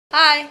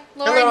Hi,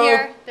 Lauren Hello.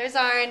 here. There's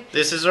Arn.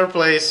 This is our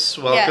place.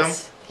 Welcome.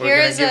 Yes. We're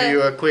going to give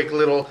you a quick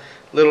little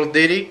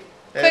ditty.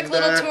 Quick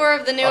little tour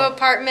of the new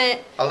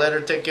apartment. I'll let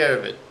her take care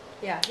of it.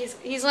 Yeah,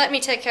 he's letting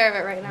me take care of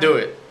it right now. Do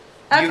it.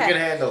 Okay. You can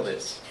handle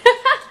this.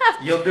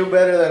 You'll do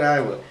better than I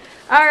will.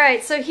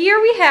 Alright, so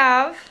here we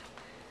have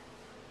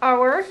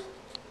our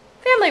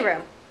family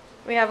room.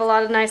 We have a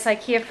lot of nice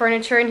IKEA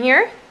furniture in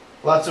here.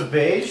 Lots of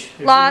beige.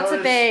 Lots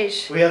of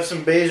beige. We have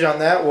some beige on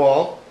that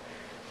wall.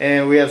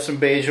 And we have some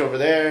beige over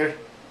there.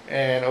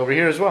 And over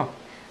here as well.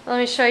 Let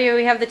me show you.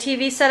 We have the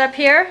TV set up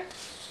here.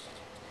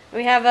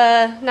 We have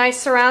a nice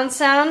surround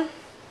sound.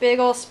 Big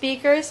old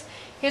speakers.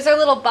 Here's our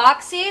little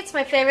box seats.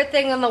 My favorite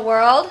thing in the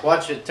world.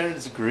 Watch it.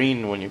 Turns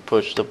green when you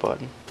push the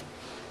button.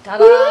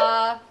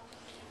 Ta-da!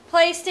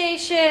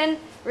 PlayStation,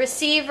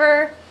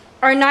 receiver,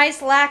 our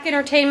nice LAC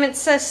entertainment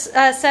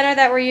center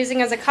that we're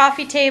using as a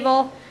coffee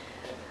table,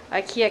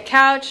 IKEA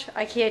couch,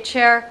 IKEA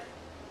chair,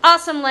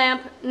 awesome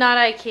lamp, not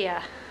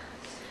IKEA.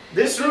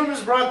 This room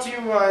is brought to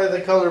you by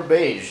the color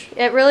beige.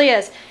 It really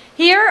is.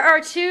 Here are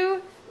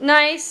two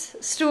nice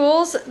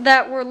stools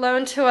that were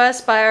loaned to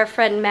us by our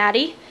friend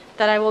Maddie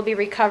that I will be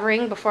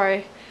recovering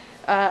before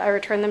I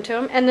return them to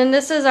him. And then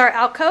this is our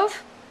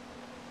alcove.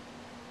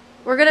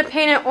 We're going to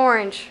paint it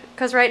orange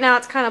because right now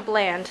it's kind of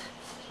bland.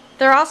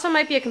 There also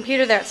might be a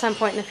computer there at some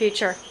point in the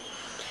future.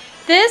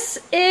 This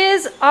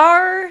is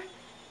our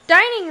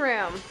dining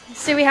room.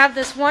 See, we have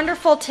this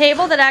wonderful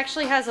table that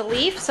actually has a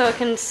leaf so it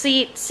can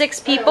seat 6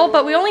 people,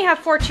 but we only have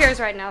 4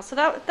 chairs right now, so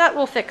that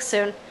will fix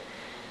soon.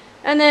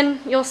 And then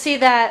you'll see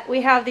that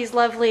we have these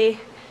lovely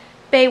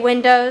bay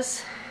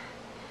windows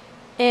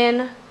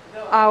in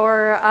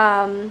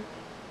our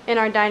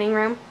dining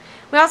room.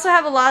 We also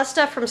have a lot of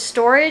stuff from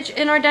storage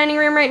in our dining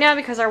room right now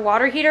because our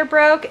water heater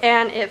broke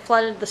and it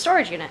flooded the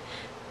storage unit.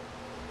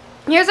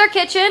 Here's our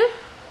kitchen.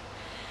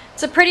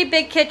 It's a pretty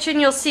big kitchen.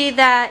 You'll see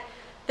that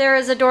there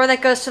is a door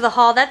that goes to the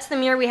hall. That's the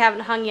mirror we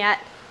haven't hung yet.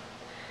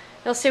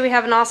 You'll see we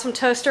have an awesome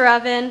toaster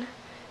oven.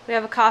 We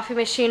have a coffee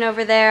machine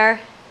over there.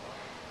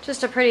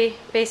 Just a pretty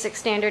basic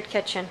standard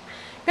kitchen.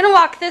 I'm going to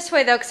walk this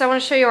way though because I want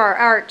to show you our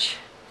arch.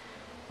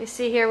 You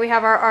see here we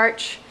have our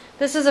arch.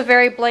 This is a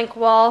very blank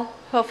wall.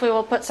 Hopefully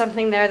we'll put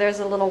something there. There's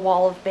a little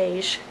wall of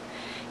beige.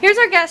 Here's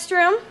our guest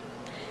room.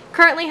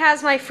 Currently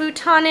has my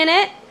futon in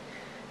it.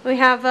 We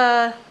have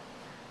a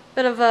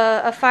bit of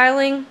a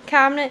filing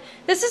cabinet.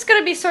 This is going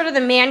to be sort of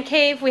the man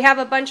cave. We have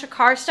a bunch of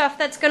car stuff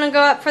that's going to go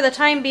up for the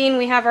time being.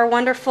 We have our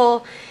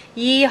wonderful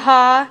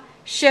Yeehaw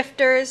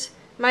shifters,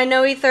 my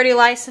No E30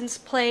 license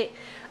plate,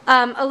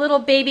 a little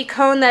baby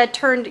cone that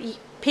turned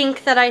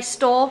pink that I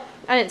stole.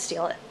 I didn't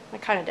steal it. I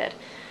kind of did.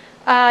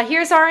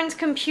 Here's Arn's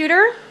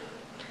computer.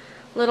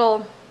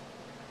 Little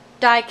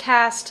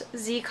die-cast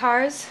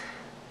Z-cars.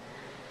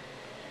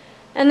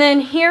 And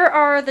then here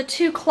are the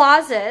 2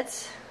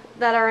 closets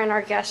that are in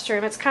our guest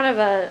room. It's kind of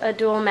a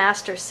dual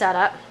master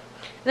setup.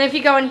 And then if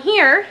you go in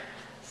here,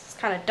 it's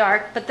kind of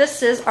dark, but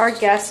this is our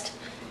guest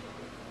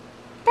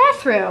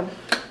bathroom.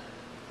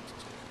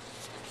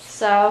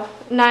 So,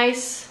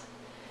 nice,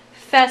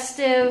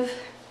 festive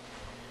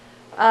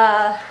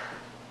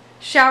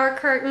shower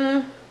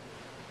curtain.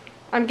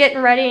 I'm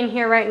getting ready in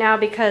here right now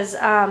because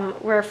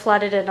we're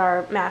flooded in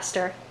our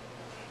master.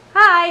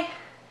 Hi!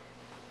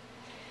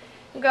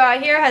 You go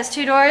out here, has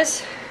 2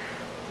 doors.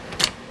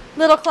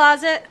 Little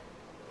closet.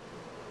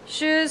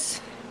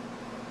 Shoes.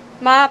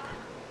 Mop.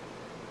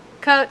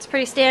 Coats,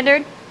 pretty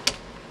standard.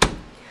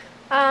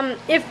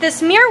 If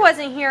this mirror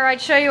wasn't here, I'd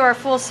show you our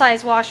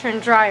full-size washer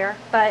and dryer.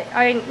 But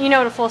you know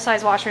what a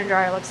full-size washer and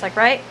dryer looks like,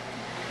 right?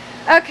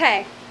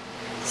 Okay.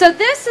 So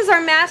this is our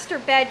master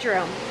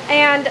bedroom.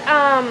 And,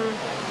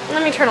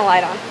 let me turn a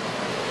light on.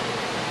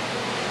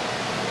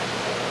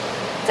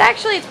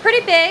 It's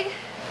pretty big.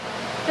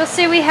 You'll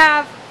see we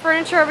have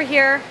furniture over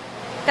here.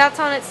 That's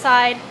on its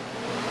side.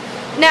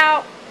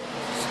 Now,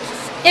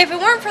 if it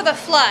weren't for the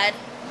flood,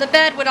 the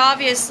bed would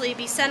obviously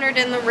be centered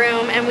in the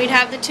room and we'd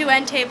have the 2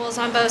 end tables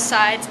on both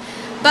sides.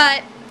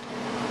 But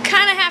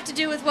kind of have to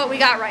do with what we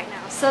got right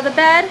now. So the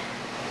bed,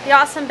 the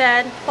awesome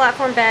bed,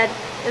 platform bed,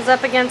 is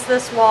up against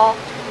this wall.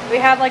 We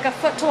have like a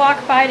foot to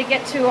walk by to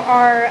get to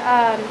our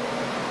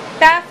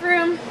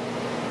bathroom.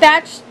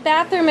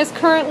 Bathroom is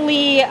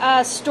currently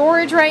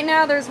storage right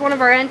now. There's one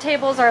of our end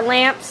tables, our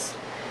lamps.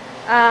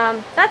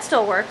 That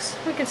still works.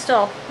 We can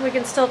still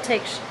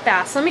take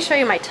baths. Let me show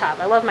you my tub.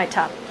 I love my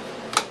tub.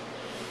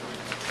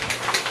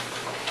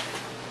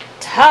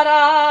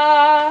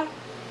 Ta-da!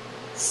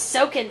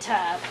 Soaking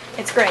tub.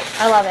 It's great.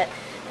 I love it.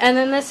 And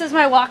then this is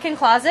my walk-in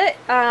closet.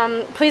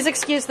 Please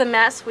excuse the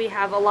mess. We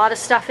have a lot of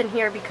stuff in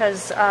here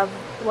because of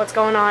what's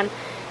going on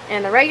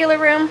in the regular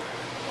room.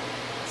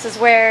 This is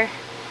where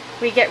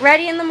we get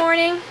ready in the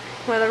morning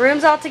when the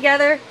room's all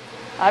together.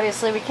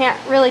 Obviously we can't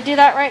really do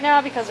that right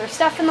now because there's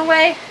stuff in the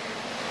way.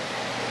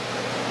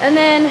 And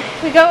then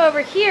we go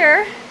over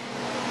here.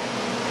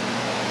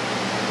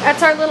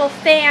 That's our little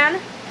fan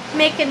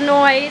making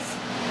noise.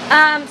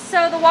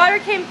 So the water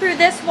came through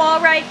this wall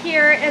right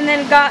here and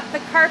then got the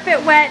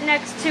carpet wet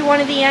next to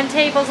one of the end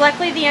tables.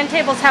 Luckily the end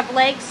tables have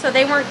legs so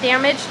they weren't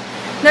damaged.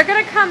 They're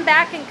going to come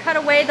back and cut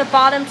away the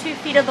bottom 2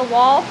 feet of the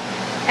wall,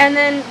 and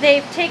then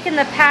they've taken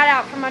the pad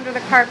out from under the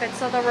carpet,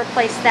 so they'll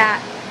replace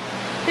that.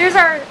 There's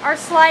our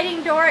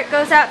sliding door. It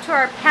goes out to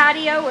our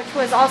patio, which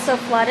was also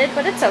flooded,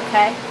 but it's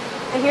okay.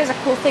 And here's a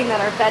cool thing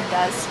that our bed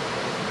does.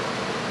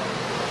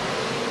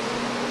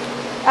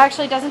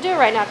 Actually, it doesn't do it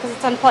right now because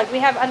it's unplugged. We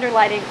have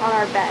underlighting on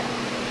our bed.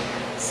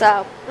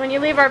 So when you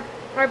leave our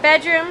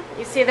bedroom,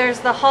 you see there's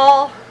the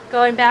hall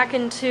going back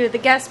into the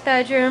guest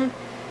bedroom,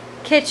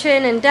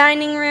 kitchen and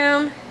dining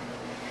room,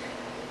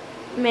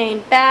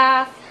 main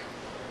bath,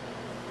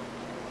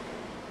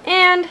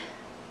 and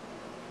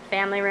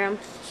family room.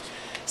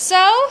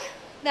 So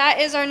that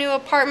is our new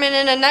apartment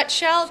in a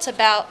nutshell. It's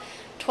about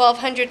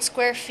 1,200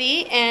 square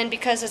feet, and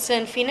because it's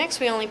in Phoenix,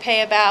 we only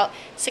pay about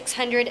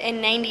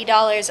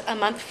 $690 a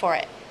month for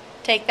it.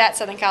 Take that,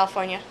 Southern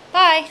California.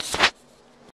 Bye!